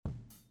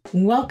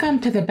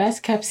Welcome to the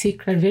Best Kept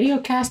Secret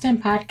videocast and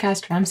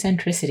podcast from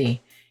Centricity.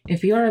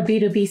 If you're a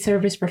B2B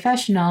service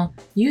professional,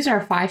 use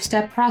our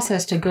 5-step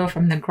process to go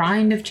from the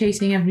grind of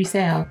chasing every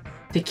sale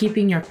to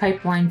keeping your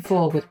pipeline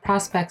full with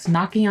prospects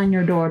knocking on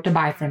your door to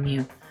buy from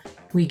you.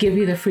 We give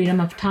you the freedom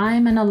of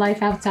time and a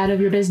life outside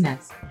of your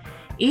business.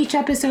 Each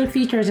episode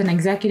features an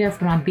executive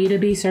from a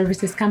B2B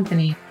services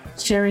company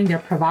sharing their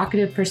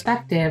provocative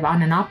perspective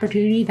on an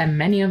opportunity that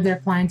many of their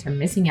clients are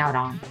missing out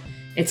on.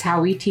 It's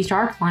how we teach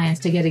our clients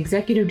to get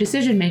executive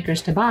decision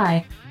makers to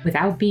buy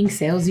without being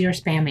salesy or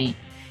spammy.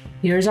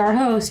 Here's our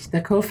host, the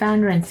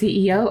co-founder and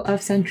CEO of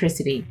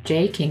Centricity,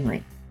 Jay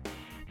Kingley.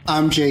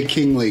 I'm Jay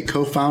Kingley,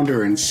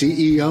 co-founder and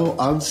CEO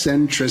of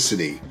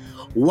Centricity.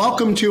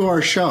 Welcome to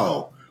our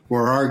show,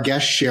 where our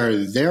guests share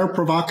their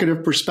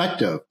provocative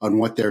perspective on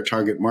what their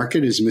target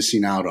market is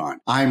missing out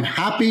on. I'm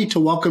happy to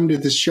welcome to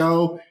the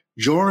show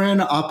Joran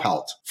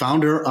Uphelt,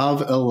 founder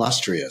of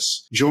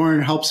Illustrious.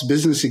 Joran helps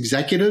business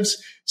executives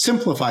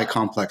simplify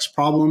complex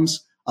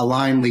problems,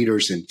 align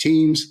leaders and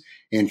teams,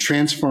 and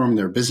transform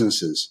their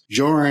businesses.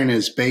 Joran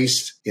is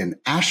based in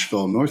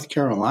Asheville, North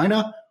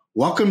Carolina.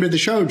 Welcome to the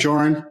show,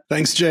 Joran.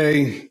 Thanks,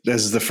 Jay.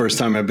 This is the first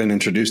time I've been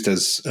introduced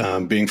as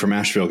being from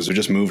Asheville because we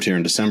just moved here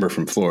in December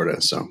from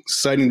Florida. So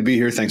exciting to be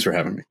here. Thanks for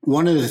having me.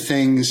 One of the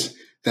things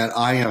that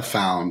I have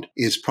found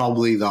is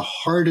probably the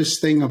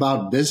hardest thing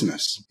about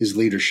business is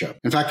leadership.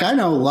 In fact, I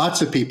know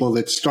lots of people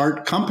that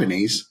start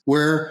companies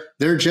where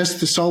they're just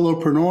the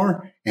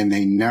solopreneur and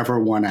they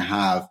never want to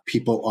have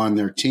people on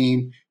their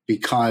team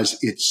because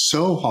it's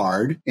so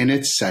hard and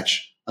it's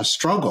such a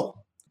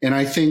struggle. And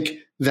I think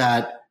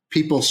that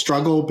people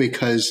struggle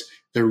because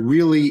there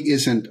really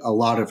isn't a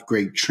lot of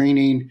great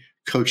training,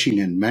 coaching,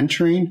 and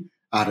mentoring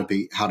how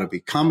to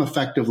become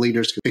effective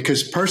leaders.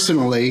 Because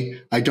personally,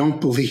 I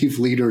don't believe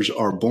leaders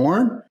are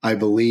born. I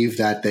believe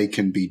that they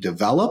can be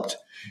developed.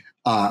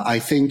 I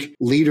think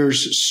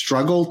leaders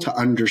struggle to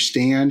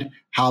understand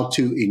how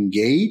to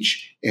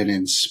engage and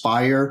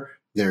inspire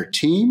their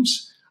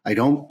teams. I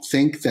don't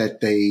think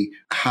that they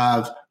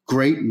have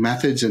great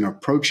methods and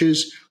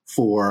approaches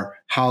for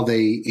how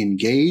they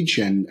engage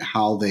and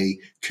how they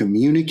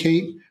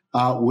communicate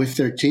with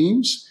their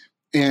teams.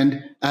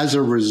 And as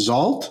a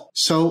result,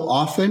 so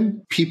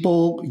often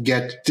people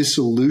get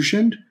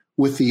disillusioned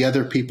with the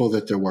other people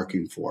that they're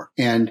working for.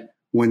 And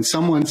when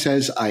someone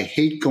says, I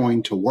hate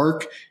going to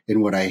work,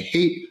 and what I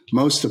hate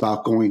most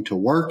about going to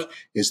work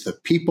is the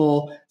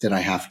people that I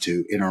have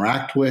to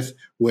interact with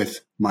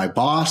my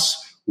boss,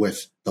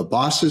 with the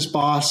boss's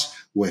boss,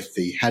 with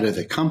the head of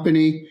the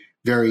company,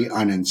 very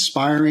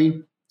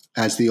uninspiring.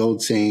 As the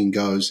old saying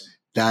goes,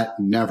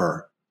 that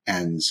never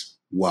ends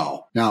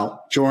well.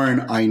 Now,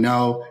 Joran, I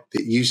know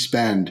that you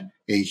spend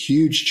a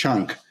huge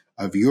chunk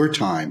of your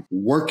time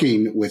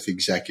working with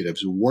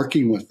executives,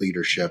 working with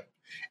leadership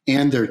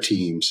and their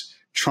teams,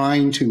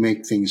 trying to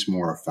make things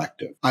more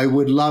effective. I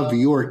would love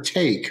your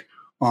take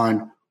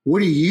on what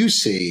do you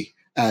see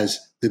as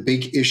the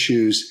big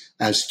issues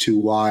as to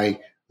why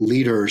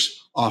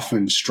leaders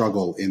often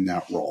struggle in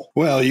that role?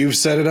 Well, you've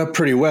set it up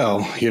pretty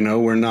well.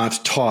 We're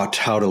not taught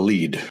how to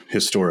lead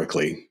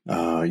historically.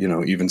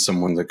 Even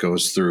someone that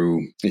goes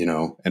through,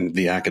 and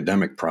the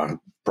academic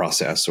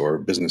process or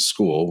business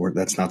school,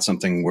 that's not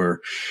something we're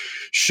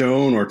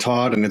shown or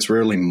taught, and it's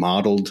rarely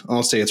modeled.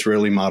 I'll say it's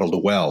rarely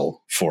modeled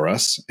well for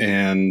us.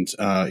 And,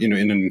 in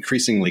an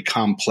increasingly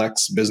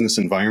complex business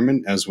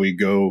environment as we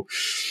go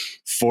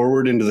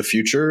forward into the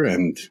future,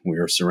 and we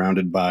are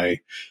surrounded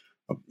by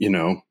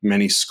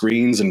many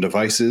screens and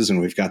devices, and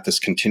we've got this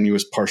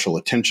continuous partial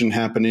attention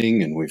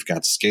happening, and we've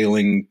got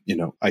scaling,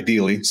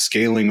 ideally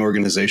scaling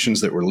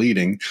organizations that we're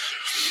leading.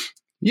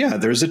 Yeah,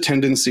 there's a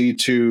tendency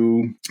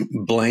to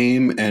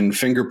blame and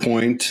finger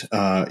point,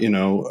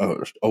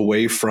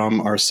 away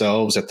from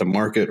ourselves at the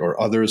market or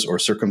others or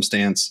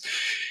circumstance.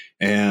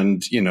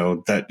 And,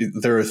 that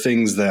there are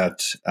things that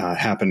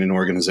happen in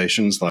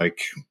organizations like,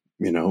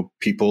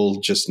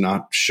 people just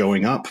not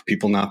showing up,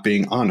 people not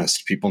being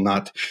honest, people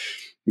not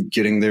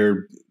hitting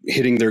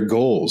their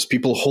goals,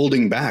 people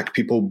holding back,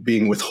 people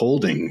being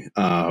withholding,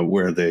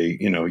 where they,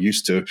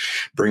 used to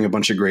bring a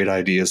bunch of great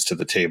ideas to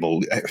the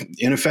table,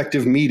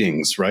 ineffective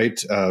meetings,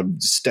 right?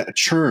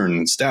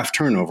 Churn, staff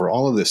turnover,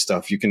 all of this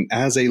stuff. You can,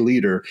 as a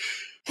leader,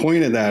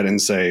 point at that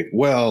and say,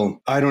 well,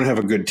 I don't have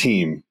a good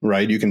team,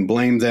 right? You can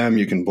blame them.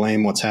 You can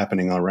blame what's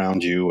happening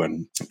around you.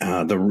 And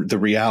the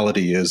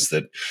reality is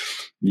that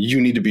you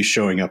need to be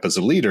showing up as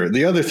a leader.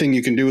 The other thing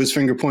you can do is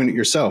finger point at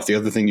yourself. The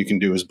other thing you can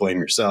do is blame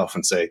yourself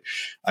and say,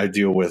 I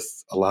deal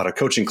with a lot of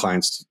coaching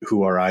clients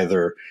who are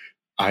either,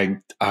 I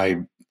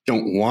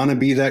don't want to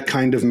be that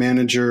kind of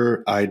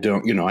manager. I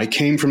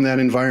came from that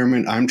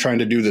environment. I'm trying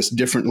to do this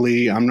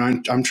differently.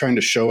 I'm trying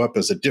to show up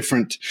as a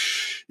different,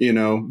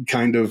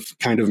 kind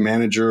of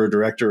manager or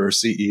director or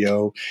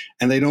CEO.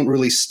 And they don't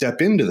really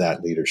step into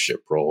that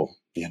leadership role,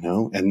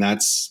 and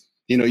that's,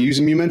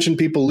 you mentioned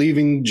people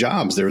leaving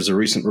jobs. There was a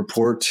recent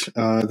report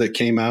that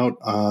came out,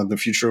 The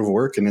Future of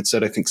Work, and it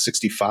said, I think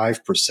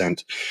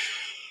 65%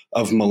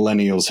 of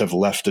millennials have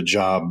left a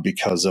job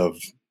because of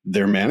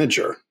their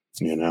manager.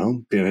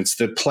 And it's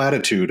the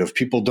platitude of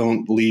people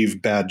don't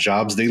leave bad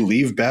jobs, they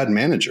leave bad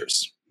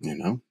managers.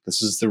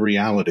 This is the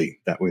reality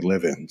that we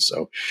live in.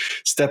 So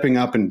stepping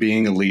up and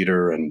being a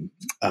leader and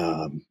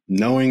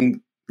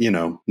knowing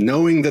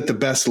that the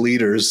best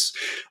leaders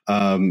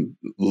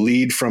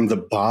lead from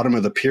the bottom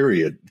of the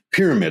pyramid,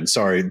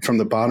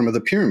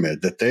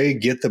 that they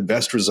get the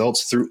best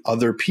results through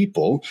other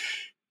people.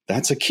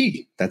 That's a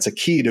key. That's a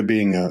key to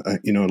being a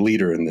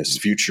leader in this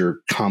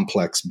future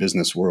complex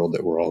business world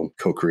that we're all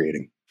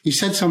co-creating. You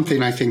said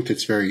something I think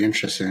that's very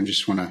interesting. I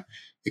just want to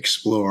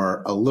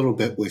explore a little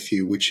bit with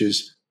you, which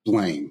is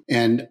blame.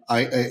 And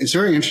it's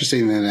very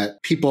interesting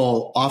that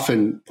people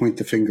often point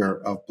the finger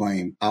of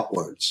blame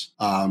outwards.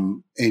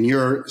 And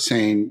you're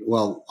saying,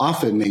 well,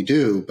 often they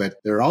do, but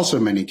there are also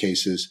many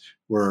cases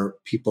where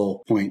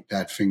people point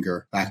that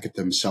finger back at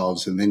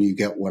themselves. And then you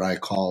get what I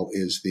call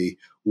is the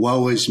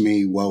woe is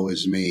me, woe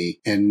is me.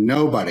 And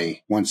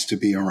nobody wants to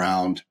be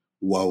around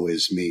woe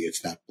is me.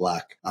 It's that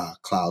black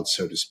cloud,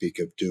 so to speak,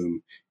 of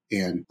doom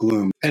and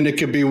gloom. And it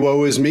could be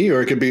woe is me,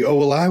 or it could be, oh,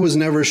 well, I was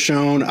never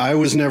shown, I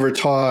was never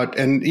taught.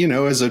 And,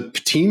 as a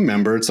team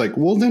member, it's like,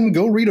 well, then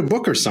go read a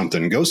book or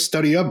something, go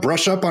study up,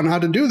 brush up on how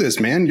to do this,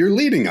 man. You're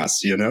leading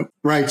us,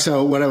 Right.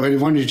 So what I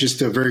wanted just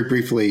to very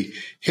briefly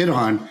hit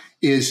on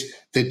is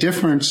the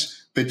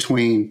difference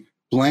between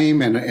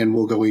blame and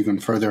we'll go even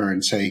further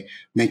and say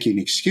making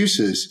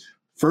excuses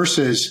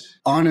versus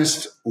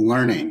honest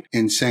learning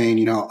and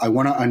saying, I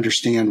want to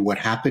understand what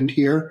happened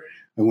here.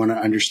 I want to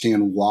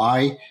understand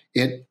why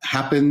it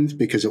happened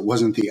because it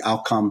wasn't the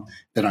outcome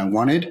that I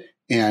wanted.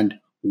 And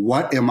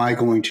what am I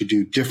going to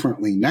do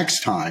differently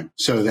next time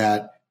so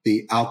that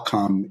the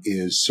outcome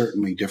is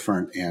certainly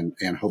different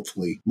and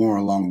hopefully more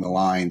along the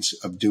lines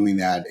of doing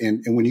that.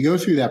 And when you go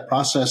through that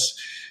process,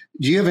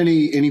 do you have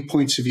any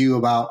points of view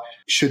about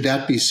should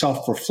that be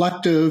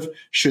self-reflective?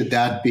 Should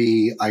that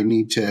be I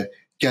need to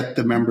get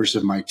the members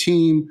of my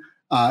team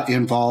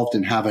involved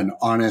and have an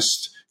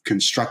honest,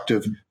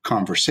 constructive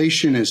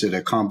conversation? Is it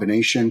a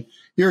combination?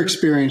 Your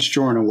experience,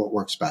 Jordan, what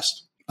works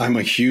best? I'm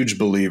a huge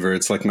believer.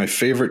 It's like my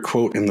favorite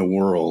quote in the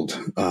world.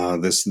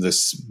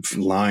 This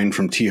line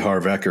from T.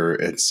 Harv Eker.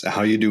 It's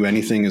how you do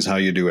anything is how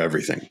you do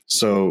everything.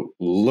 So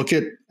look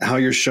at how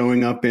you're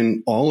showing up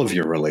in all of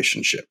your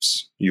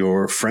relationships,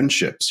 your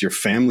friendships, your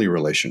family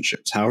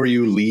relationships. How are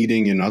you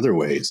leading in other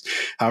ways?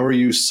 How are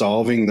you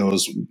solving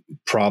those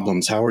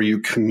problems? How are you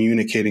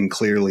communicating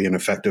clearly and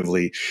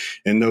effectively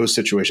in those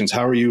situations?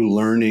 How are you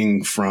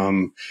learning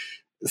from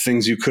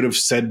things you could have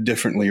said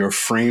differently or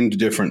framed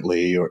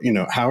differently, or,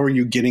 how are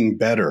you getting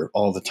better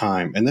all the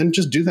time? And then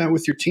just do that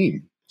with your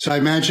team. So I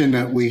imagine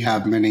that we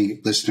have many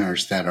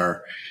listeners that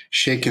are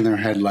shaking their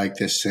head like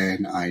this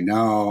saying, I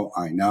know,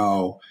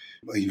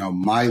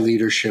 my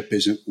leadership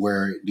isn't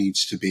where it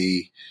needs to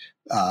be.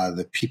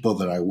 The people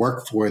that I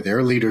work for,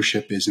 their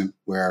leadership isn't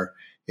where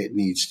it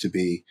needs to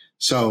be.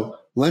 So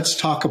let's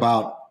talk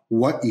about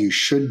what you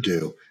should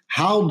do.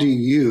 How do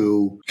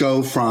you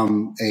go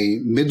from a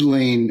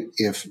middling,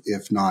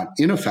 if not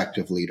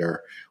ineffective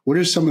leader? What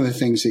are some of the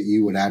things that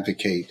you would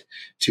advocate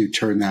to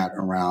turn that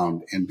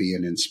around and be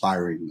an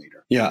inspiring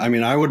leader? Yeah,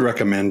 I would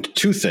recommend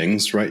two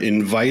things, right?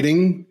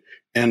 Inviting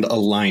and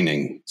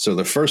aligning. So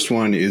the first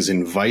one is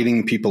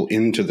inviting people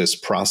into this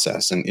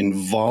process and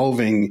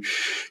involving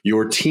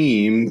your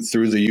team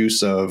through the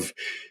use of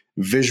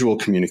visual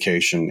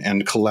communication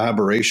and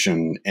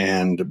collaboration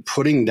and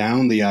putting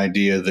down the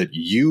idea that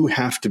you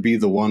have to be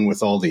the one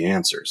with all the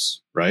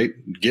answers, right?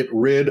 Get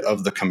rid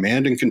of the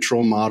command and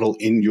control model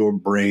in your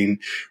brain,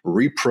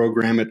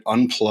 reprogram it,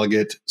 unplug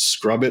it,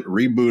 scrub it,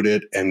 reboot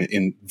it, and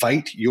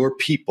invite your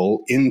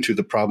people into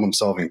the problem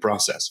solving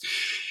process.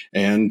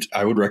 And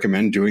I would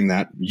recommend doing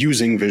that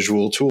using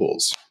visual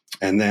tools.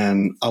 And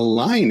then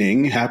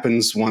aligning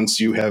happens once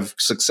you have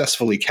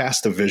successfully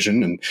cast a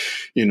vision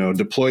and,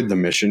 deployed the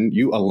mission.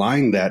 You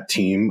align that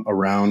team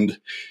around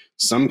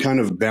some kind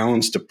of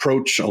balanced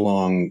approach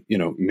along,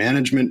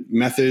 management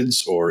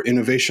methods or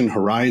innovation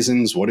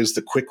horizons. What is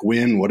the quick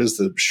win? What is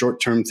the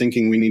short-term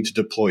thinking we need to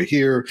deploy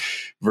here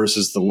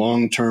versus the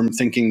long-term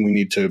thinking we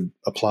need to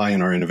apply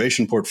in our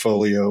innovation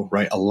portfolio,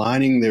 right?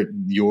 Aligning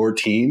your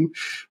team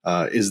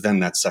is then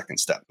that second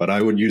step. But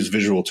I would use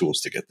visual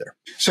tools to get there.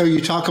 So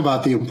you talk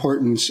about the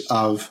importance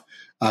of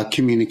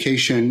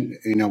communication,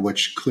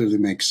 which clearly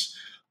makes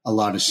a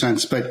lot of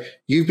sense. But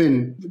you've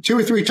been 2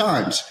 or 3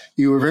 times,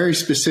 you were very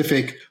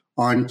specific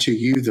on to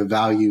you the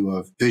value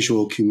of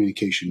visual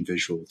communication,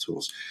 visual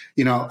tools.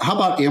 How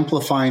about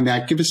amplifying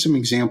that? Give us some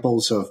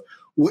examples of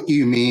what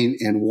you mean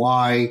and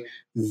why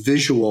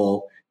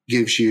visual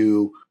gives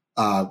you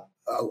a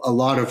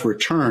lot of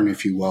return,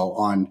 if you will,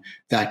 on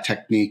that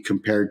technique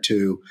compared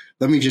to,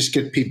 let me just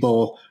get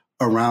people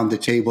around the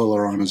table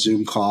or on a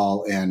Zoom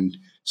call and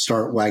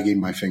start wagging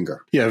my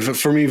finger. Yeah,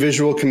 for me,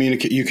 visual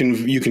communicate. You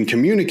can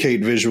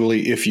communicate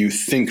visually if you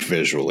think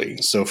visually.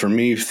 So for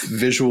me,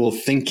 visual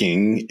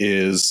thinking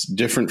is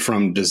different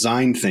from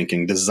design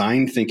thinking.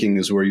 Design thinking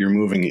is where you're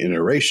moving in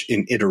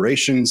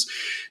iterations,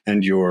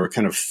 and you're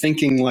kind of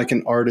thinking like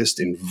an artist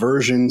in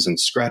versions and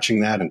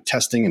scratching that and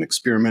testing and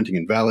experimenting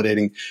and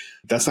validating.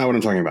 That's not what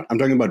I'm talking about. I'm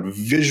talking about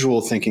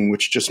visual thinking,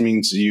 which just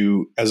means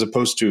you, as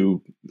opposed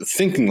to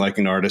thinking like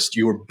an artist,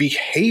 you are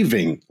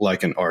behaving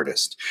like an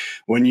artist.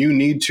 When you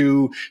need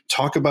to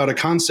talk about a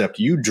concept,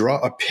 you draw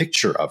a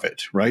picture of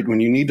it, right? When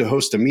you need to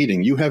host a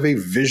meeting, you have a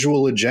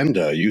visual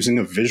agenda using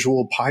a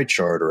visual pie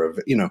chart or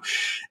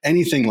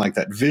anything like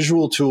that.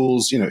 Visual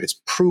tools,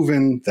 it's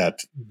proven that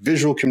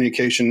visual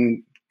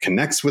communication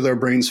connects with our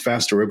brains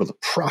faster. We're able to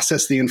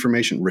process the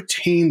information,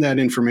 retain that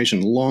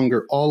information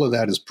longer. All of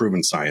that is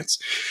proven science.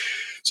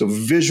 So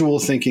visual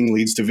thinking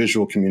leads to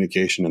visual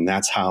communication. And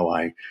that's how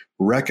I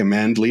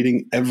recommend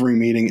leading every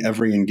meeting,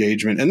 every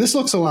engagement. And this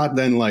looks a lot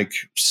then like,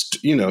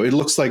 it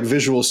looks like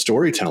visual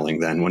storytelling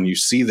then when you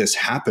see this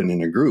happen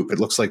in a group. It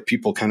looks like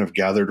people kind of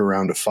gathered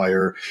around a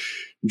fire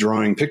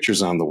drawing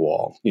pictures on the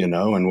wall,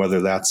 and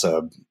whether that's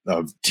a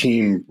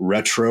team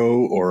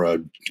retro or a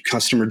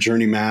customer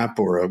journey map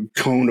or a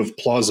cone of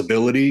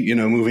plausibility,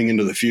 moving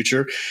into the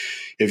future.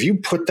 If you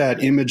put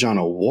that image on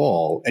a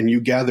wall and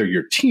you gather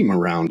your team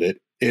around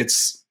it,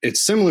 it's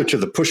similar to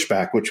the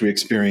pushback, which we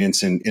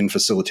experience in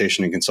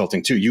facilitation and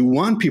consulting too. You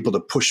want people to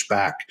push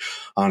back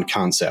on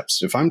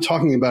concepts. If I'm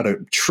talking about a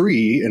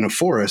tree in a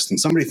forest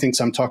and somebody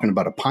thinks I'm talking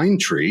about a pine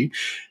tree,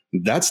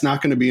 that's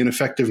not going to be an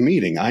effective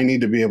meeting. I need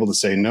to be able to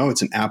say, no,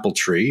 it's an apple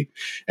tree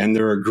and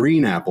there are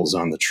green apples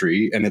on the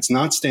tree and it's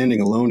not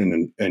standing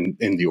alone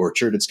in the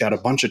orchard. It's got a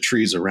bunch of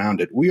trees around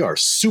it. We are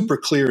super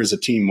clear as a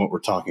team what we're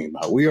talking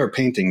about. We are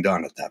painting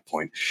done at that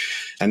point.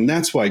 And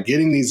that's why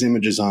getting these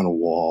images on a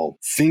wall,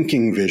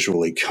 thinking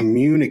visually,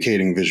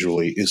 communicating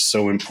visually is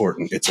so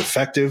important. It's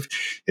effective.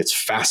 It's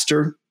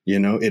faster.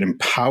 It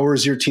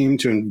empowers your team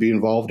to be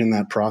involved in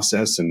that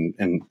process and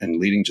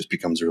leading just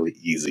becomes really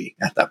easy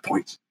at that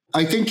point.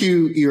 I think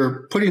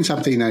you're putting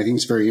something that I think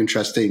is very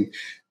interesting,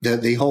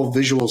 that the whole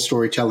visual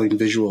storytelling,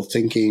 visual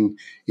thinking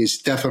is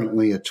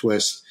definitely a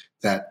twist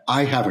that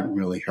I haven't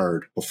really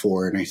heard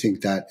before. And I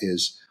think that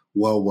is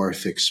well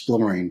worth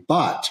exploring.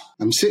 But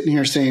I'm sitting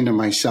here saying to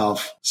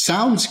myself,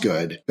 sounds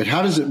good, but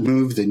how does it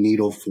move the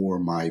needle for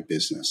my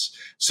business?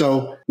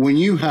 So when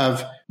you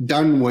have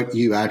done what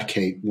you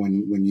advocate,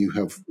 when you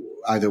have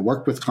either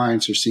worked with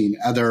clients or seen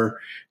other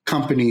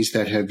companies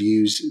that have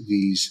used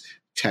these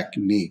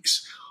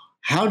techniques,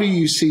 how do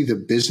you see the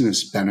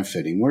business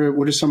benefiting?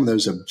 What are some of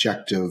those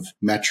objective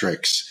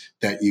metrics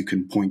that you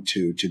can point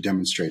to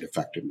demonstrate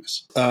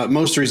effectiveness?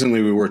 Most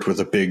recently, we worked with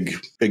a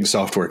big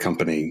software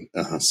company,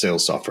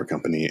 sales software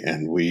company,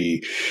 and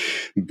we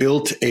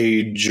built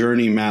a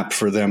journey map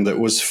for them that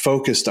was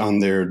focused on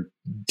their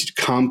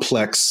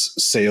complex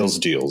sales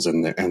deals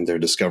and their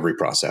discovery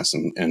process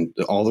and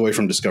all the way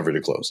from discovery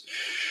to close.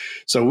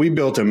 So we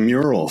built a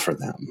mural for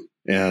them.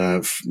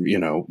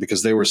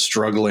 Because they were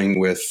struggling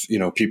with,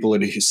 people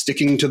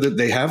sticking to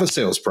they have a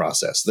sales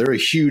process. They're a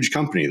huge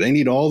company. They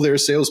need all their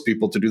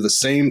salespeople to do the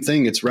same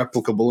thing. It's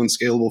replicable and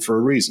scalable for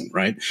a reason,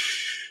 right?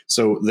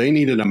 So they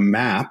needed a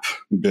map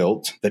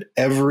built that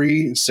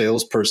every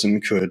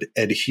salesperson could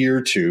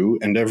adhere to,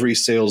 and every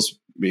sales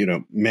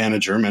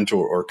manager,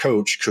 mentor, or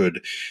coach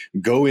could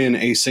go in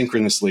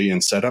asynchronously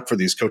and set up for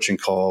these coaching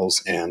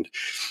calls and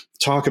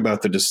talk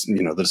about the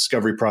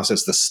discovery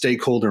process, the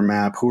stakeholder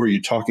map. Who are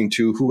you talking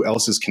to? Who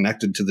else is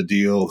connected to the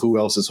deal? Who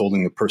else is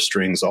holding the purse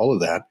strings? All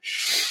of that,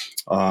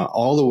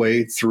 all the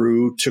way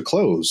through to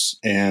close.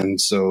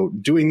 And so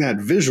doing that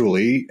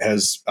visually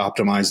has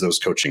optimized those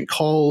coaching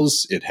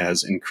calls. It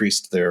has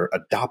increased their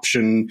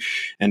adoption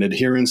and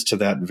adherence to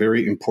that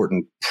very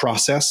important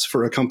process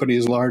for a company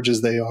as large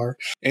as they are.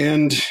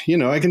 And,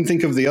 I can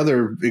think of the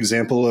other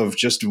example of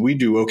just we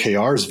do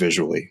OKRs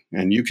visually,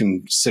 and you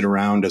can sit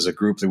around as a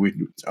group that we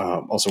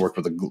also work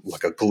with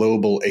a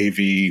global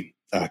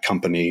AV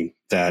company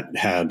that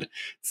had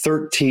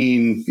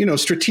 13,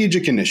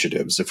 strategic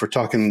initiatives. If we're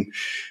talking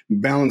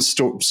balanced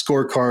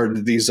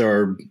scorecard, these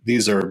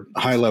are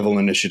high level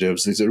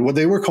initiatives. These are what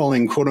they were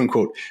calling, quote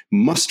unquote,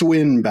 must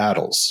win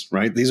battles,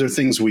 right? These are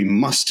things we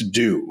must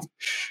do,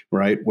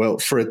 right? Well,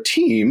 for a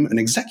team, an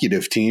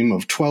executive team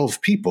of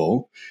 12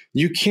 people,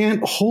 you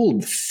can't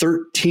hold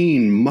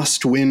 13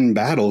 must win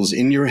battles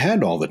in your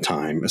head all the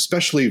time,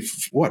 especially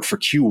for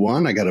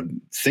Q1. I got to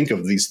think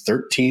of these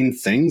 13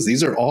 things.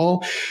 These are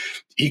all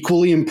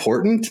equally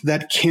important.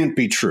 That can't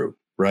be true,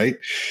 right?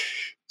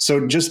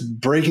 So just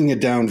breaking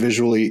it down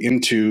visually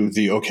into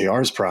the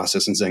OKRs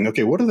process and saying,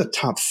 okay, what are the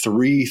top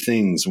 3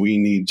 things we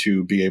need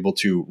to be able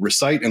to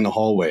recite in the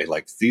hallway?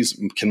 Like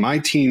these, can my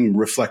team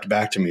reflect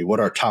back to me what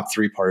our top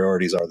 3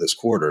 priorities are this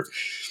quarter?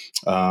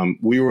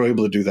 We were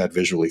able to do that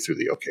visually through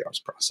the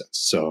OKRs process.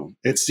 So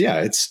it's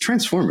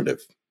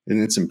transformative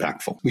and it's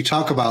impactful. We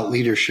talk about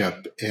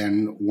leadership,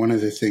 and one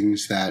of the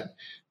things that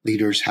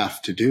leaders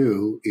have to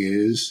do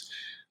is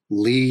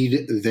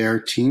lead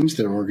their teams,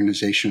 their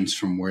organizations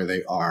from where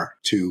they are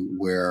to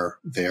where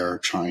they're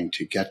trying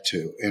to get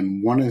to.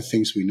 And one of the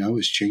things we know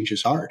is change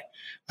is hard.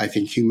 I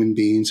think human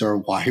beings are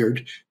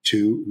wired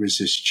to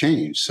resist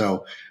change.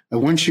 So I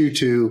want you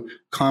to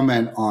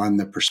comment on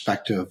the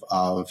perspective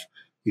of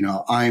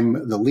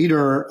I'm the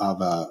leader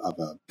of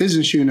a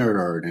business unit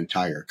or an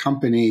entire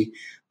company.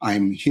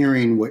 I'm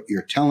hearing what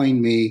you're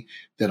telling me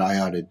that I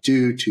ought to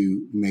do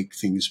to make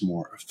things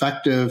more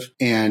effective.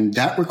 And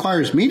that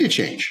requires me to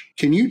change.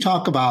 Can you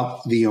talk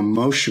about the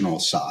emotional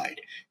side?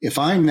 If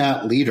I'm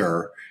that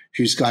leader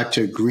who's got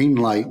to green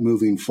light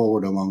moving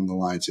forward along the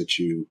lines that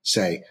you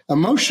say,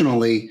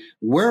 emotionally,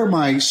 where am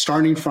I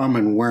starting from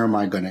and where am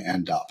I going to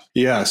end up?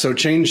 Yeah. So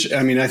change,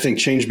 I think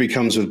change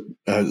begins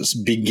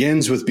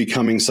with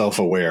becoming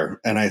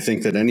self-aware. And I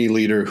think that any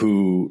leader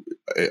who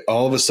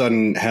all of a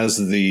sudden has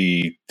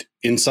the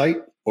insight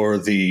or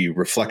the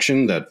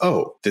reflection that,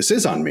 oh, this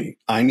is on me,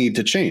 I need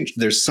to change.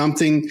 There's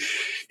something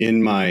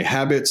in my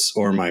habits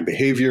or my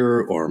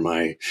behavior or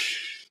my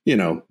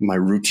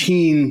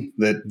routine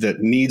that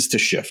needs to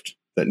shift,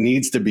 that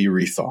needs to be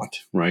rethought,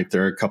 right?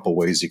 There are a couple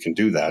ways you can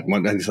do that.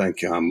 I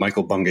think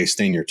Michael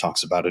Bungay-Stanier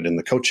talks about it in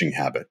The Coaching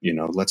Habit.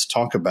 Let's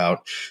talk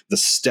about the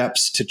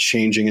steps to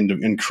changing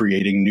and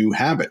creating new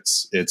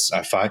habits. It's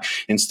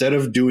instead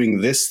of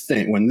doing this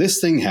thing, when this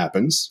thing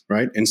happens,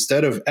 right?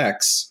 Instead of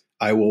X,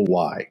 I will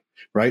Y.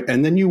 Right.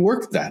 And then you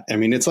work that.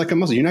 It's like a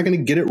muscle. You're not going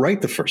to get it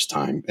right the first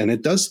time. And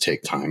it does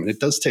take time and it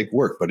does take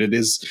work, but it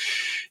is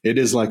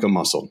like a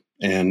muscle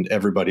and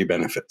everybody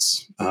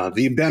benefits.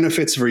 The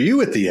benefits for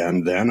you at the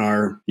end then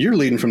are you're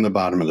leading from the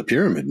bottom of the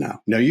pyramid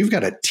now. Now you've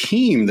got a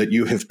team that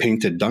you have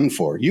painted done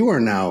for. You are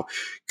now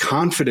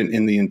confident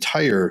in the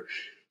entire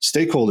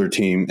stakeholder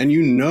team, and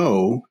you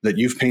know that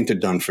you've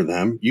painted done for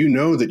them. You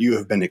know that you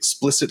have been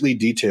explicitly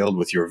detailed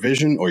with your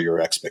vision or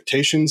your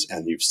expectations,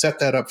 and you've set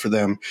that up for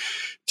them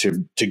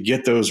to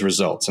get those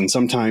results. And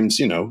sometimes,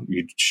 you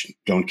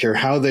don't care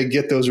how they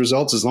get those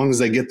results as long as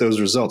they get those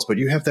results, but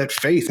you have that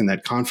faith and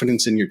that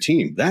confidence in your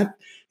team. That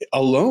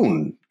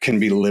alone can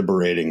be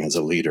liberating as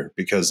a leader,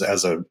 because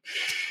as a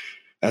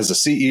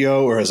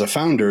CEO or as a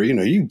founder,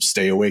 you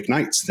stay awake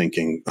nights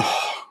thinking,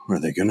 oh, are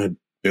they going to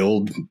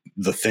build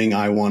the thing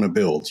I want to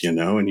build,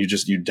 and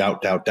you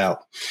doubt.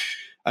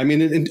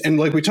 And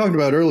like we talked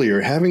about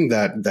earlier, having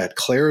that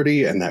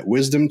clarity and that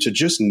wisdom to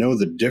just know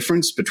the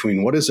difference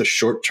between what is a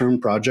short-term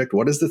project,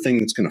 what is the thing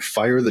that's going to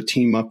fire the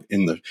team up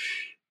in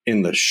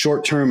the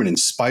short term and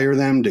inspire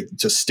them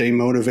to stay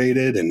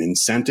motivated and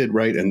incented,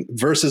 right? And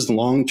versus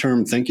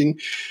long-term thinking.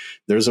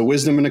 There's a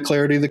wisdom and a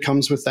clarity that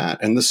comes with that.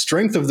 And the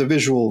strength of the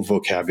visual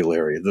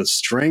vocabulary, the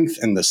strength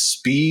and the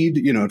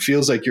speed, it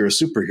feels like you're a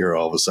superhero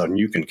all of a sudden.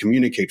 You can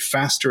communicate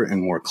faster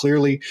and more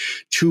clearly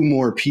to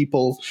more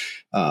people.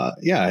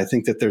 I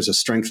think that there's a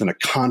strength and a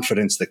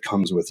confidence that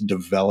comes with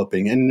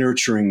developing and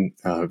nurturing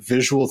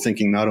visual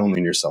thinking, not only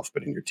in yourself,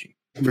 but in your team.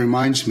 It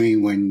reminds me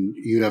when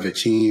you have a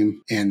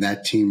team and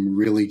that team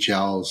really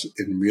gels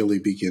and really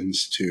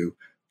begins to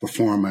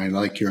perform. I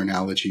like your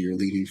analogy. You're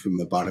leading from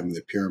the bottom of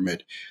the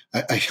pyramid.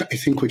 I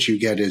think what you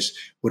get is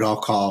what I'll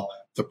call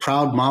the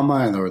proud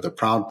mama or the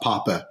proud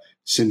papa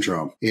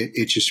syndrome.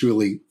 It just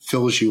really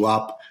fills you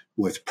up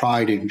with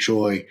pride and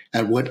joy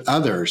at what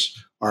others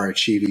are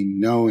achieving,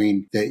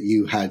 knowing that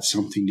you had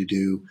something to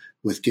do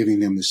with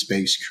giving them the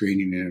space,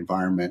 creating an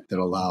environment that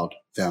allowed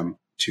them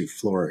to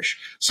flourish.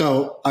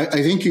 So I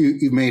think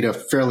you made a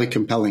fairly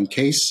compelling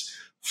case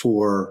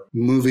for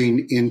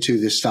moving into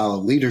this style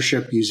of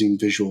leadership using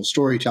visual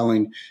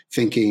storytelling,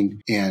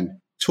 thinking, and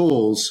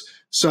tools.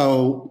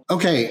 So,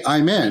 okay,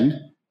 I'm in.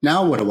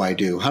 Now what do I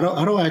do? How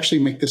do I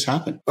actually make this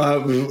happen?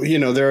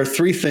 There are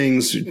three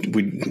things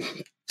we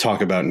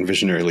talk about in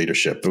visionary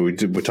leadership, but we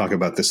talk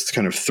about this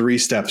kind of 3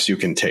 steps you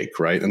can take,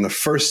 right? And the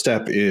first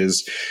step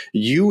is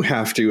you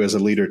have to, as a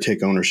leader,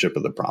 take ownership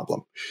of the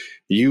problem.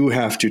 You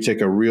have to take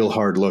a real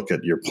hard look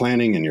at your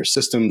planning and your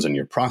systems and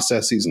your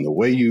processes and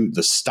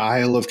the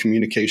style of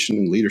communication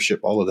and leadership,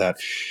 all of that.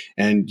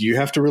 And you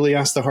have to really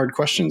ask the hard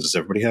questions. Does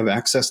everybody have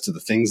access to the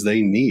things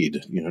they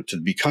need, to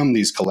become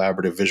these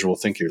collaborative visual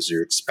thinkers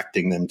you're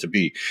expecting them to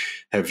be?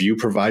 Have you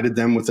provided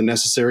them with the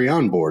necessary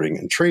onboarding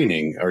and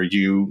training? Are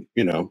you,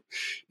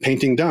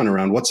 painting done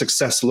around what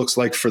success looks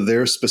like for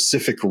their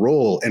specific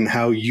role and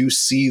how you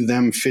see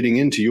them fitting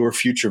into your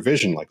future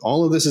vision? Like,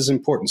 all of this is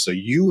important. So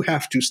you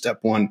have to, step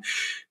 1,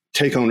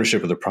 take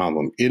ownership of the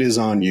problem. It is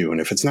on you. And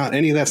if it's not,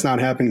 any of that's not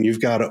happening,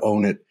 you've got to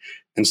own it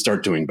and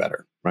start doing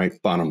better,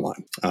 right? Bottom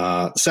line.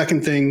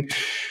 Second thing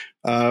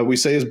we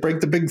say is break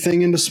the big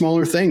thing into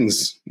smaller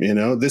things.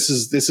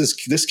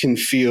 This can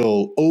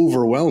feel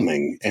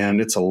overwhelming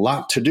and it's a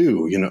lot to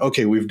do.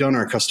 Okay, we've done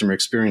our customer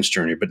experience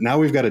journey, but now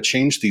we've got to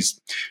change these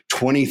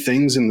 20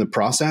 things in the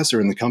process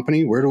or in the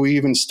company. Where do we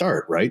even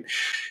start, right?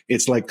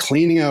 It's like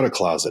cleaning out a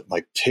closet.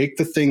 Like, take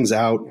the things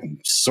out and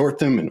sort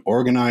them and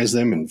organize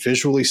them and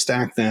visually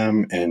stack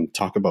them and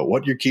talk about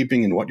what you're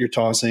keeping and what you're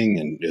tossing.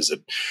 And is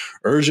it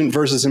urgent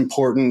versus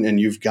important? And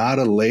you've got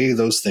to lay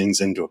those things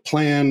into a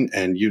plan,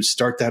 and you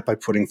start that by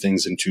putting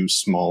things into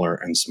smaller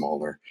and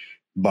smaller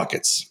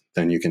buckets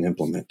than you can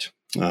implement.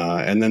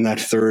 And then that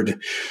third,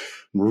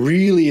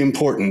 really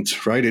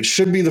important, right? It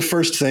should be the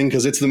first thing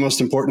because it's the most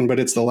important, but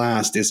it's the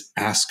last, is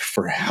ask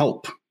for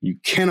help. You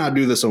cannot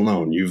do this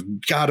alone.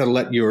 You've got to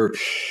let your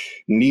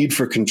need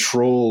for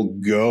control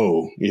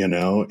go,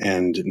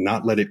 and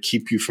not let it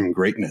keep you from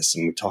greatness.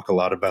 And we talk a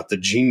lot about the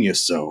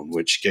genius zone,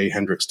 which Gay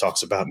Hendricks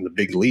talks about in The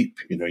Big Leap.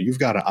 You've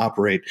got to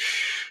operate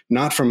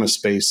not from a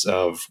space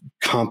of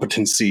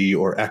competency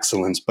or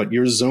excellence, but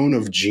your zone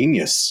of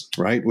genius,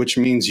 right? Which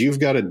means you've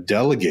got to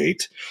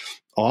delegate,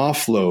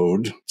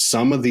 offload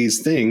some of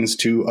these things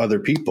to other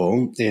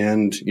people.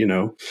 And,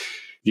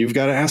 you've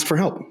got to ask for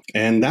help.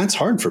 And that's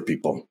hard for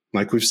people.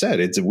 Like we've said,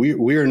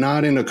 we are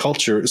not in a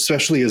culture,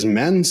 especially as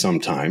men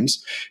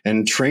sometimes,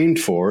 and trained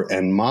for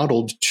and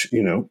modeled,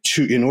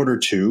 in order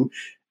to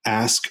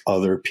ask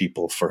other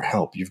people for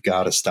help. You've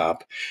got to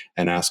stop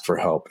and ask for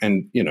help.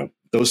 And,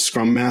 those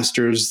scrum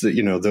masters that,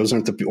 those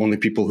aren't the only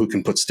people who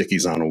can put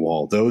stickies on a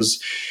wall.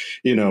 Those,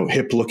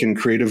 hip looking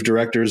creative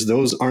directors,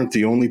 those aren't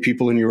the only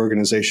people in your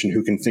organization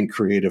who can think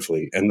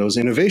creatively. And those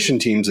innovation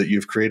teams that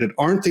you've created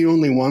aren't the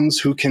only ones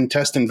who can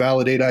test and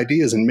validate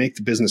ideas and make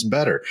the business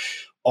better.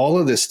 All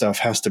of this stuff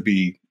has to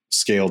be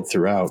scaled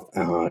throughout,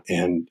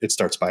 and it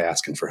starts by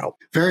asking for help.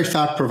 Very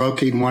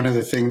thought-provoking. One of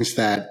the things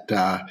that,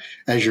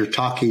 as you're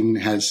talking,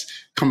 has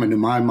come into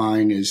my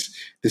mind is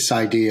this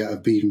idea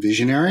of being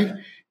visionary,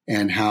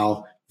 and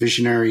how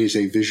visionary is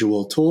a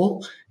visual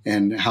tool,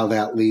 and how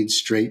that leads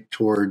straight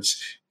towards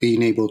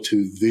being able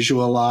to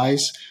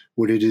visualize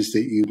what it is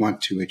that you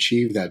want to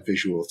achieve, that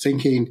visual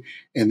thinking,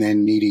 and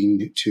then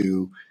needing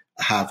to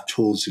have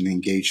tools and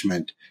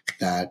engagement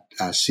that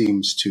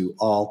seems to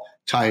all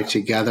tie it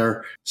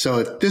together. So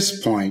at this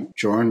point,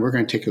 Joran, we're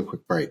going to take a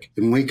quick break.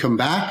 When we come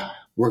back,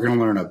 we're going to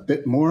learn a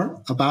bit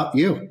more about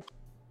you.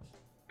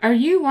 Are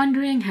you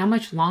wondering how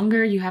much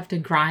longer you have to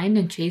grind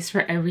and chase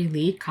for every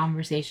lead,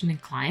 conversation,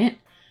 and client?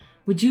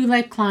 Would you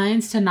like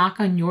clients to knock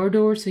on your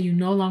door so you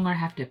no longer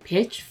have to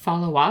pitch,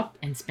 follow up,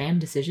 and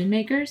spam decision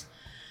makers?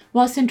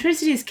 Well,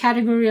 Centricity's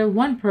Category of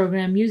One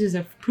program uses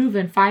a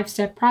proven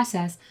 5-step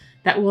process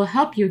that will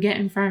help you get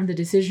in front of the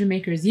decision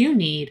makers you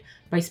need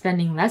by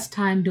spending less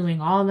time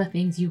doing all the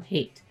things you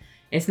hate.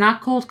 It's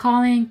not cold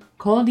calling,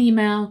 cold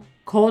email,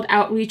 cold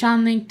outreach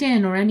on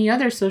LinkedIn or any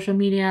other social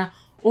media,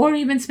 or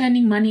even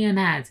spending money on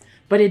ads,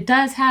 but it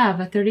does have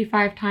a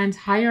 35 times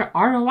higher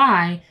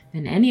ROI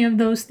than any of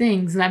those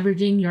things,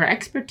 leveraging your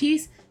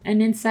expertise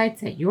and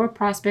insights that your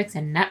prospects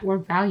and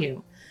network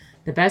value.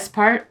 The best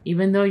part,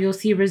 even though you'll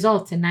see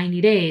results in 90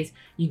 days,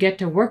 you get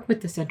to work with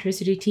the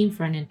Centricity team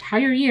for an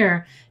entire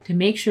year to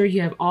make sure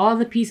you have all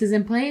the pieces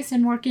in place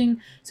and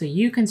working so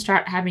you can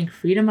start having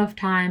freedom of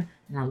time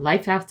and a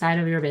life outside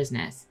of your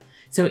business.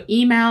 So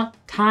email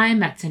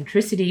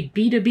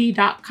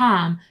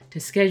time@centricityb2b.com to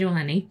schedule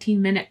an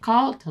 18-minute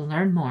call to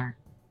learn more.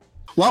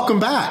 Welcome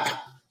back.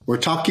 We're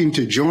talking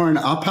to Joran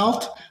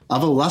Uphelt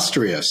of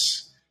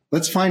Illustrious.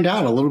 Let's find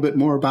out a little bit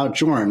more about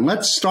Joran.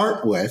 Let's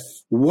start with,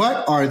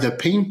 what are the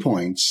pain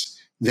points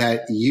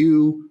that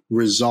you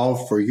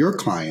resolve for your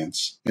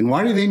clients, and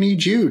why do they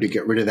need you to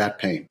get rid of that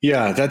pain?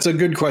 Yeah, that's a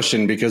good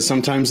question, because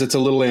sometimes it's a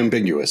little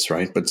ambiguous,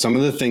 right? But some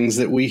of the things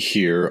that we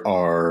hear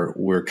are,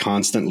 we're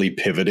constantly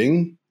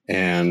pivoting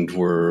and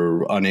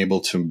we're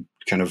unable to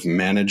kind of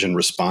manage and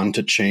respond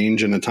to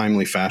change in a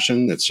timely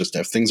fashion. It's just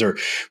if things are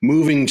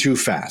moving too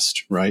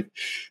fast, right?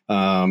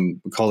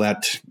 We call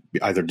that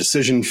either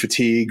decision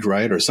fatigue,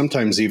 right? Or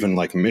sometimes even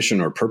like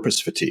mission or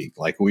purpose fatigue.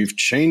 Like, we've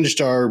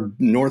changed our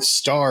North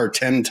Star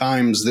 10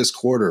 times this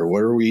quarter.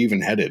 Where are we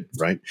even headed,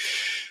 right?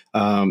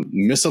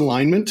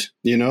 Misalignment,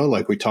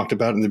 like we talked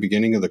about in the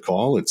beginning of the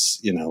call,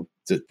 it's,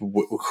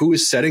 who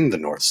is setting the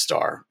North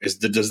Star?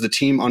 Does the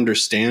team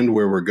understand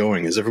where we're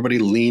going? Is everybody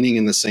leaning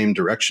in the same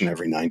direction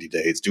every 90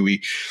 days? Do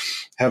we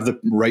have the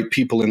right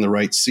people in the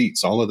right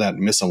seats? All of that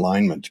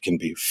misalignment can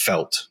be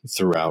felt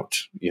throughout,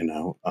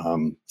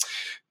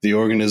 the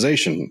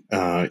organization.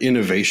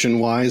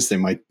 Innovation-wise, they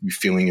might be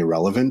feeling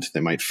irrelevant. They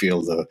might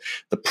feel the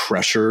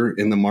pressure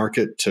in the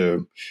market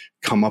to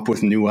come up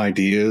with new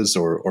ideas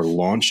or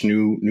launch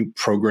new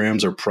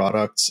programs or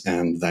products,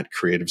 and that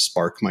creative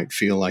spark might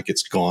feel like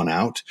it's gone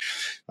out.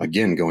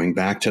 Again, going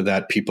back to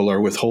that, people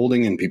are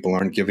withholding and people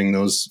aren't giving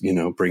those,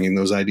 bringing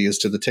those ideas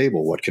to the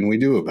table. What can we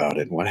do about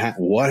it?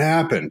 What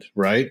happened,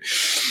 right?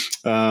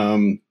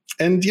 And,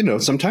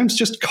 sometimes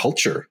just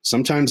culture.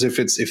 Sometimes if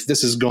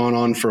this has gone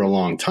on for a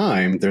long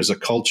time, there's a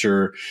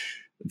culture.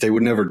 They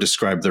would never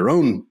describe their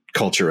own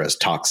culture as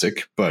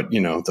toxic, but,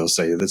 they'll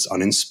say it's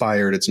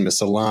uninspired, it's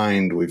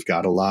misaligned, we've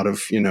got a lot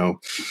of,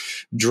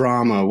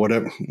 drama,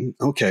 whatever.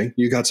 Okay,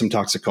 you got some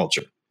toxic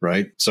culture,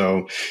 right?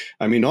 So,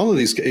 all of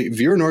these,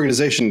 if you're an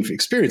organization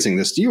experiencing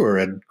this, you are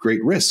at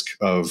great risk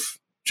of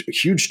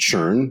huge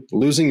churn,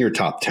 losing your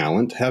top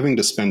talent, having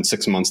to spend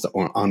 6 months to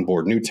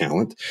onboard new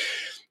talent,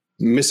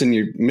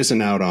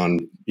 missing out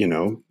on,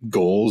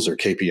 goals or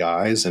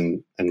KPIs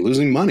and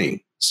losing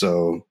money.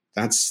 So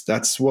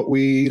that's what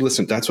we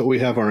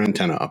have our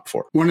antenna up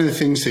for. One of the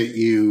things that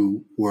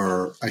you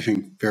were, I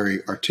think, very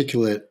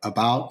articulate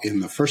about in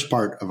the first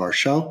part of our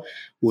show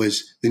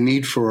was the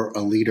need for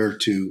a leader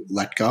to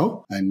let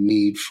go, a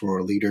need for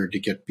a leader to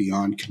get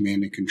beyond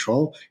command and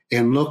control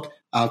and look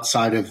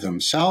outside of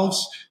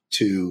themselves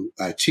to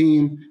a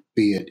team,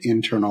 be it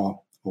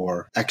internal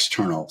or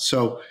external.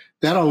 So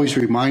that always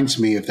reminds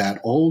me of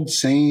that old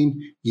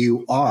saying,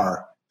 you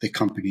are the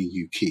company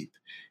you keep.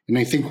 And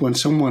I think when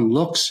someone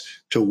looks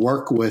to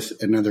work with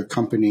another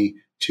company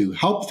to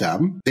help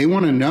them, they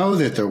want to know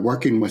that they're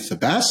working with the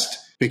best,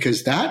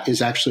 because that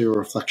is actually a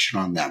reflection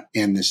on them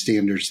and the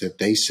standards that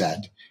they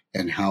set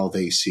and how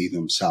they see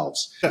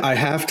themselves. I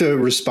have to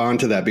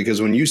respond to that,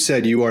 because when you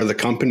said you are the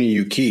company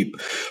you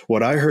keep,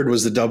 what I heard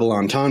was the double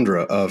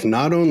entendre of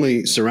not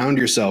only surround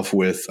yourself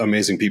with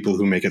amazing people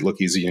who make it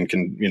look easy and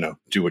can,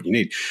 do what you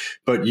need,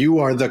 but you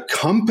are the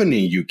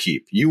company you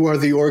keep. You are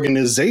the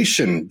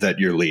organization that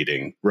you're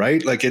leading,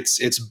 right? Like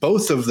it's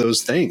both of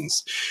those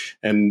things.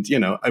 And,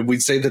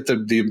 we'd say that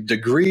the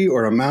degree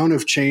or amount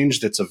of change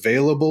that's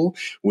available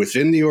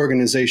within the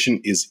organization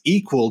is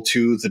equal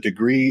to the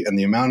degree and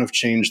the amount of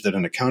change that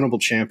an accountable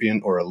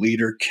champion or a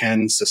leader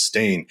can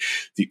sustain.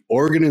 The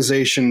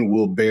organization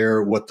will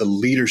bear what the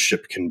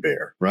leadership can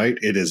bear, right?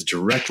 It is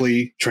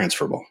directly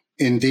transferable.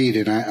 Indeed.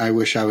 And I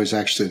wish I was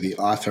actually the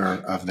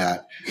author of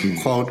that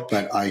quote,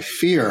 but I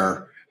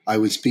fear I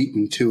was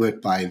beaten to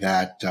it by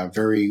that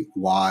very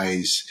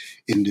wise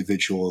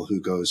individual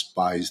who goes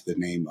by the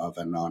name of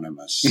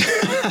Anonymous.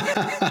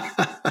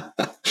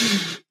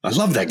 I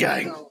love that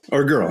guy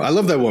or girl. I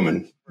love that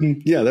woman.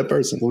 Yeah, that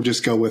person. We'll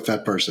just go with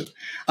that person.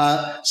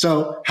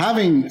 So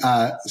having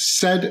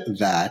said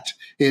that,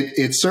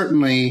 it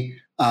certainly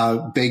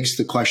begs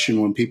the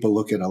question when people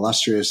look at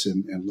Illustrious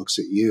and looks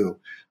at you,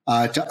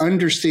 to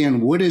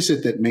understand what is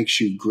it that makes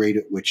you great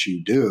at what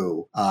you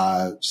do,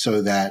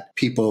 so that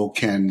people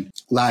can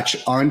latch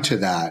onto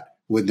that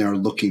when they're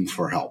looking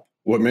for help.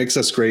 What makes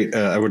us great,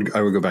 I would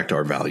go back to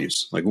our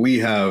values. Like, we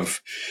have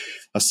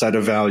a set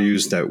of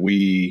values that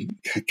we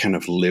kind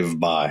of live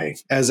by,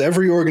 as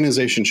every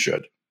organization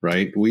should,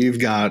 right?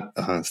 We've got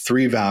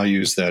 3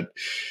 values that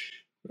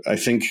I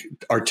think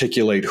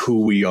articulate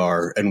who we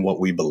are and what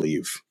we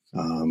believe.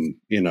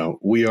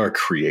 We are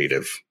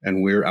creative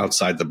and we're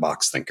outside the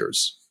box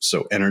thinkers.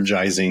 So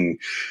energizing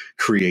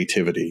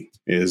creativity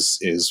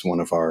is one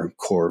of our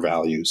core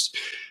values.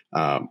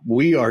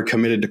 We are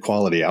committed to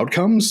quality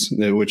outcomes,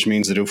 which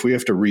means that if we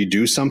have to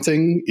redo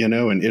something,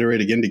 and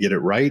iterate again to get it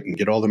right and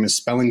get all the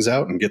misspellings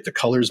out and get the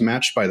colors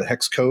matched by the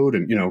hex code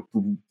and,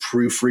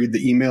 proofread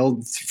the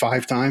email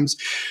 5 times,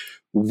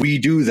 we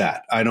do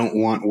that. I don't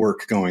want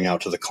work going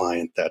out to the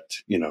client that,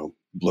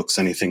 looks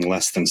anything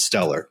less than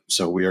stellar.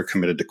 So we are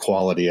committed to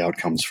quality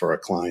outcomes for our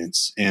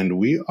clients. And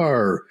we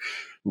are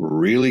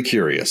really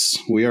curious.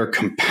 We are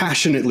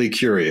compassionately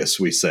curious,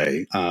 we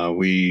say.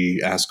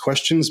 We ask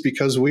questions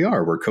because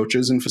we're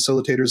coaches and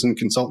facilitators and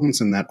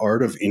consultants in that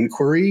art of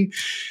inquiry,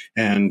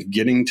 and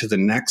getting to the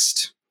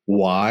next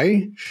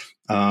why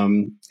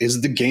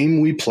is the game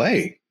we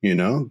play.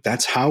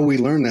 That's how we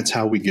learn. That's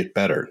how we get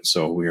better.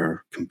 So we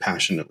are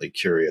compassionately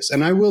curious.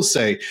 And I will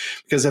say,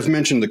 because I've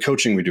mentioned the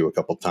coaching we do a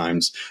couple of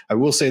times, I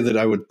will say that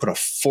I would put a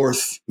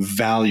 4th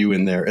value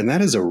in there. And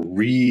that is a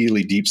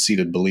really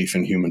deep-seated belief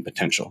in human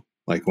potential.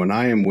 Like, when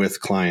I am with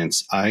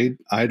clients, I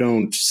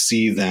don't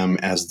see them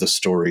as the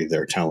story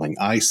they're telling.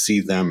 I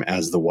see them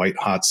as the white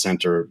hot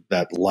center,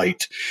 that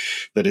light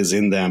that is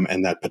in them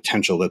and that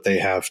potential that they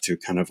have to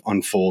kind of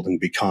unfold and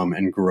become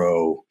and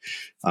grow.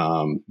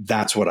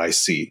 That's what I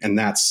see. And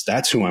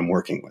that's who I'm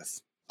working with.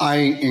 I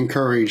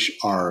encourage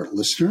our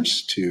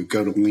listeners to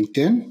go to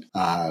LinkedIn,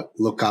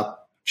 look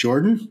up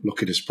Jordan,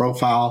 look at his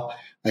profile.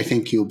 I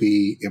think you'll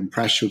be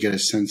impressed. You'll get a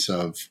sense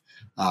of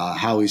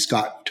how he's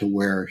got to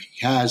where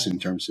he has in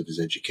terms of his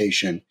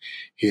education,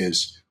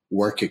 his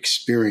work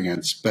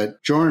experience.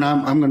 But Jordan,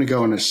 I'm going to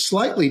go in a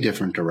slightly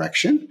different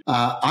direction.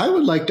 I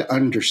would like to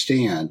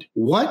understand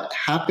what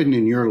happened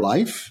in your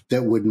life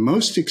that would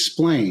most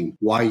explain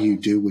why you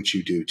do what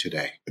you do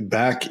today.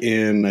 Back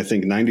in, I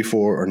think,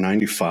 94 or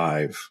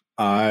 95,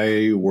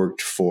 I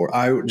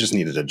just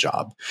needed a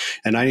job,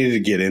 and I needed to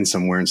get in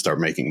somewhere and start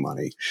making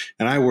money.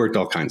 And I worked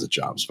all kinds of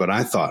jobs, but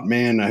I thought,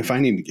 man, if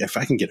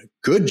I can get a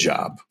good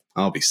job,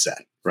 I'll be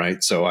set.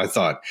 Right. So I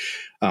thought,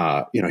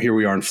 here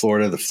we are in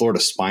Florida. The Florida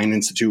Spine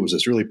Institute was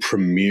this really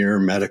premier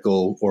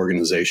medical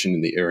organization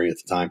in the area at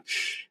the time.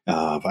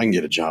 If I can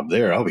get a job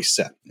there, I'll be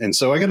set. And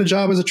so I got a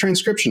job as a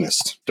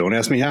transcriptionist. Don't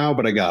ask me how,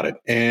 but I got it.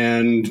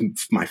 And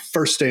my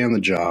first day on the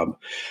job,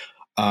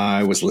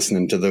 I was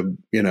listening to the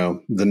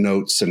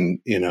notes, and,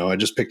 I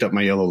just picked up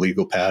my yellow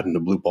legal pad and the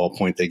blue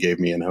ballpoint they gave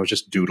me, and I was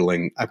just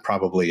doodling. I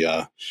probably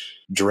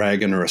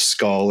dragon or a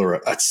skull or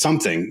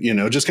something,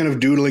 just kind of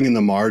doodling in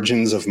the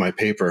margins of my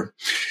paper.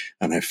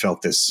 And I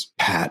felt this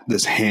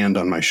hand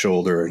on my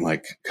shoulder, and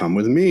like, come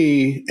with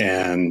me,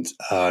 and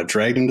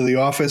dragged into the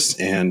office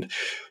and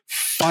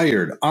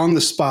fired on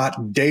the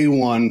spot, day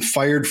 1,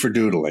 fired for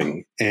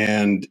doodling.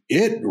 And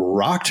it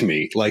rocked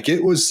me. Like, I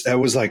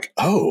was like,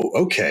 oh,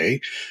 okay.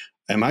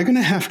 am I going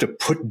to have to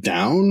put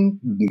down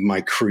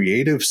my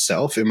creative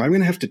self? Am I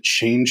going to have to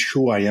change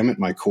who I am at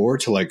my core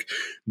to like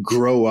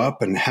grow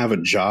up and have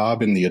a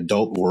job in the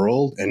adult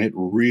world? And it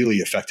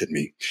really affected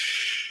me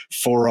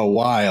for a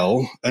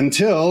while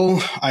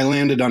until I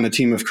landed on a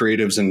team of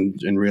creatives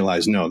and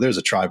realized, no, there's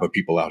a tribe of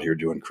people out here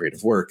doing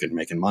creative work and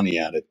making money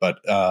at it. But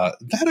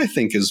that, I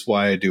think, is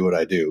why I do what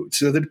I do,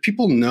 so that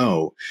people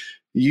know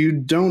you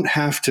don't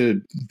have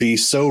to be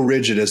so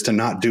rigid as to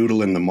not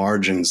doodle in the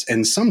margins.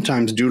 And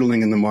sometimes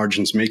doodling in the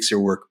margins makes your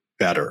work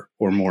better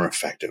or more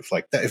effective.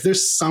 Like that, if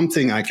there's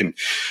something I can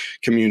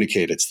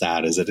communicate, it's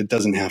that, is that it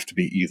doesn't have to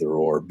be either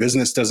or.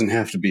 Business doesn't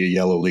have to be a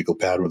yellow legal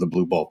pad with a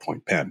blue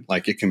ballpoint pen.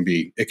 Like it can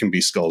be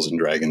skulls and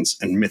dragons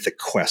and mythic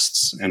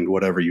quests and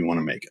whatever you want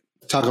to make it.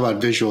 Talk about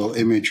visual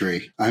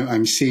imagery.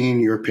 I'm seeing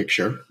your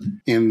picture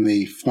in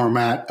the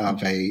format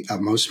of a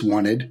most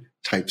wanted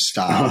type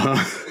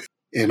style.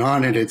 And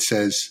on it, it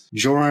says,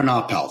 Joran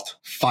Oppelt,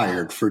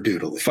 fired for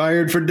doodling.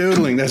 Fired for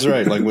doodling. That's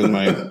right. Like with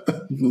my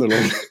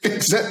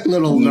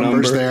little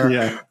numbers there.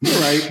 Yeah.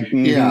 Right.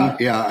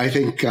 Mm-hmm. Yeah. I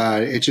think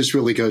it just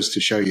really goes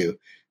to show you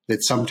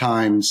that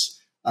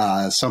sometimes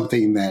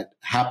something that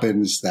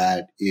happens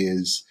that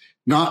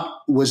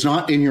was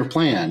not in your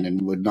plan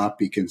and would not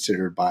be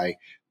considered by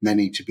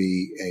many to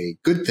be a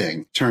good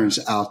thing turns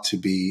out to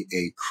be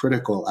a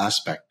critical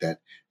aspect that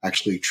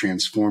actually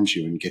transforms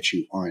you and gets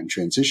you on,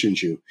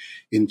 transitions you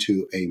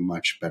into a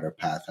much better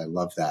path. I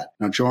love that.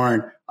 Now,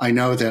 Joran, I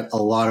know that a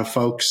lot of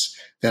folks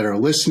that are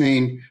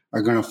listening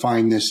are going to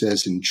find this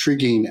as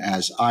intriguing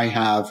as I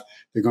have.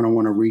 They're going to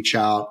want to reach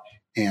out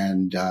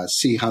and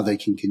see how they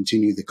can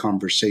continue the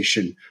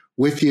conversation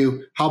with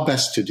you. How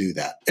best to do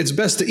that? It's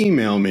best to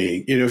email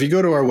me. If you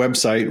go to our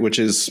website, which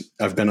is,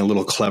 I've been a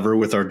little clever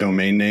with our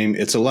domain name.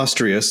 It's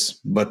illustrious,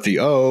 but the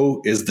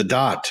O is the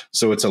dot.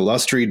 So it's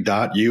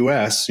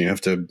illustri.us. You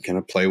have to kind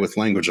of play with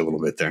language a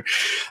little bit there.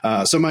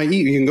 So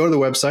you can go to the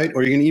website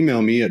or you can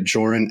email me at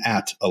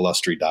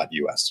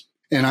joran@illustri.us.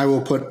 And I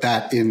will put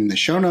that in the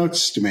show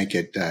notes to make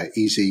it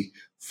easy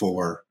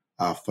for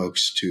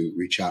folks to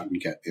reach out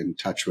and get in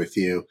touch with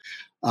you.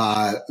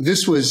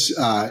 This was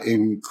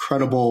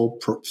incredible,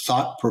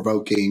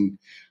 thought-provoking,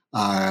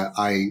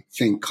 I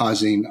think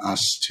causing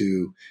us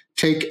to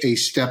take a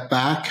step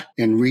back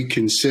and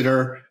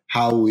reconsider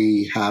how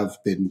we have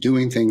been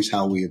doing things,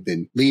 how we have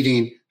been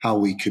leading, how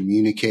we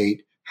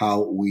communicate,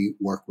 how we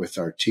work with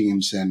our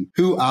teams. And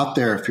who out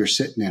there, if you're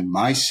sitting in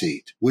my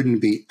seat,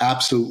 wouldn't be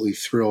absolutely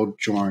thrilled,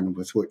 Joran,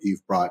 with what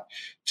you've brought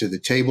to the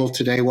table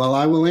today? Well,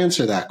 I will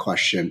answer that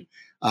question.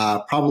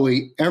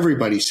 Probably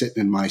everybody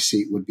sitting in my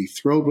seat would be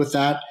thrilled with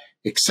that,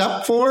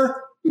 except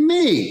for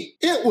me.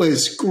 It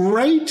was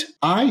great.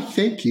 I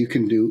think you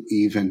can do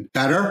even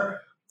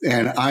better.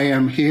 And I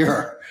am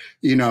here,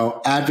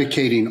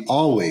 advocating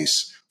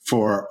always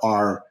for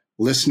our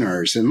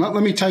listeners. And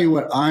let me tell you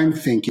what I'm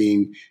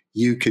thinking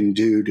you can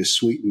do to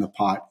sweeten the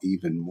pot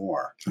even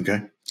more.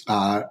 Okay.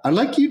 I'd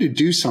like you to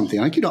do something.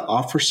 I'd like you to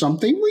offer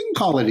something. We can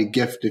call it a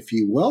gift, if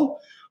you will,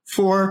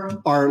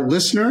 for our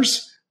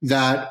listeners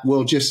that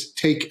will just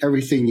take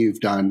everything you've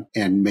done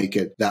and make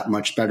it that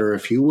much better,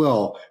 if you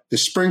will. The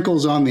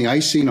sprinkles on the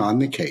icing on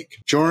the cake.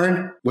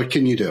 Joran, what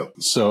can you do?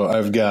 So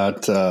I've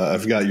got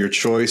your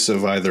choice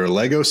of either a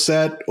Lego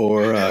set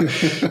or a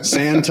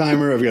sand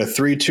timer. I've got a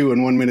 3, 2,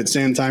 and 1 minute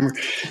sand timer.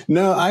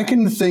 No, I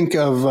can think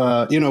of,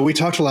 we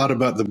talked a lot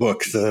about the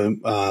book, the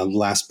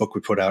last book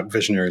we put out,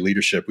 Visionary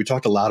Leadership. We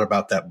talked a lot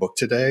about that book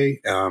today.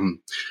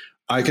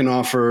 I can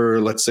offer,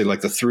 let's say,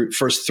 like the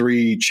first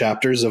 3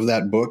 chapters of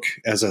that book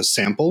as a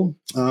sample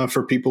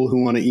for people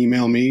who want to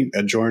email me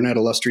at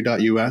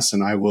joran@illustri.us,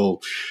 and I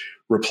will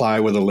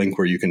reply with a link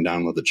where you can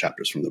download the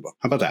chapters from the book.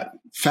 How about that?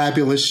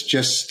 Fabulous.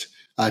 Just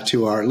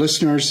to our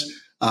listeners,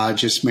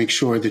 just make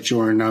sure that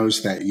Joran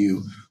knows that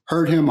you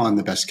heard him on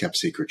the Best Kept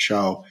Secret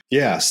show.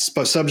 Yes,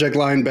 but subject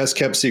line, Best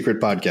Kept Secret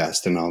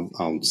podcast, and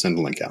I'll send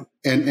a link out.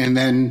 And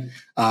then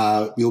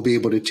you'll be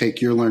able to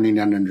take your learning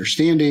and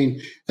understanding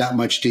that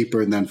much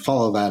deeper and then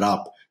follow that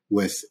up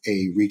with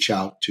a reach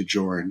out to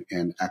Joran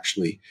and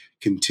actually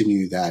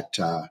continue that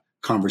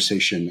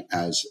conversation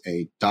as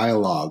a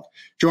dialogue.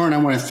 Joran, I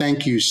want to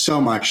thank you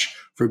so much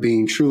for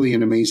being truly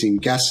an amazing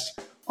guest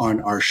on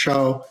our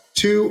show.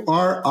 To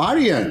our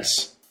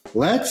audience,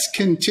 let's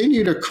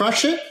continue to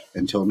crush it.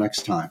 Until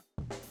next time.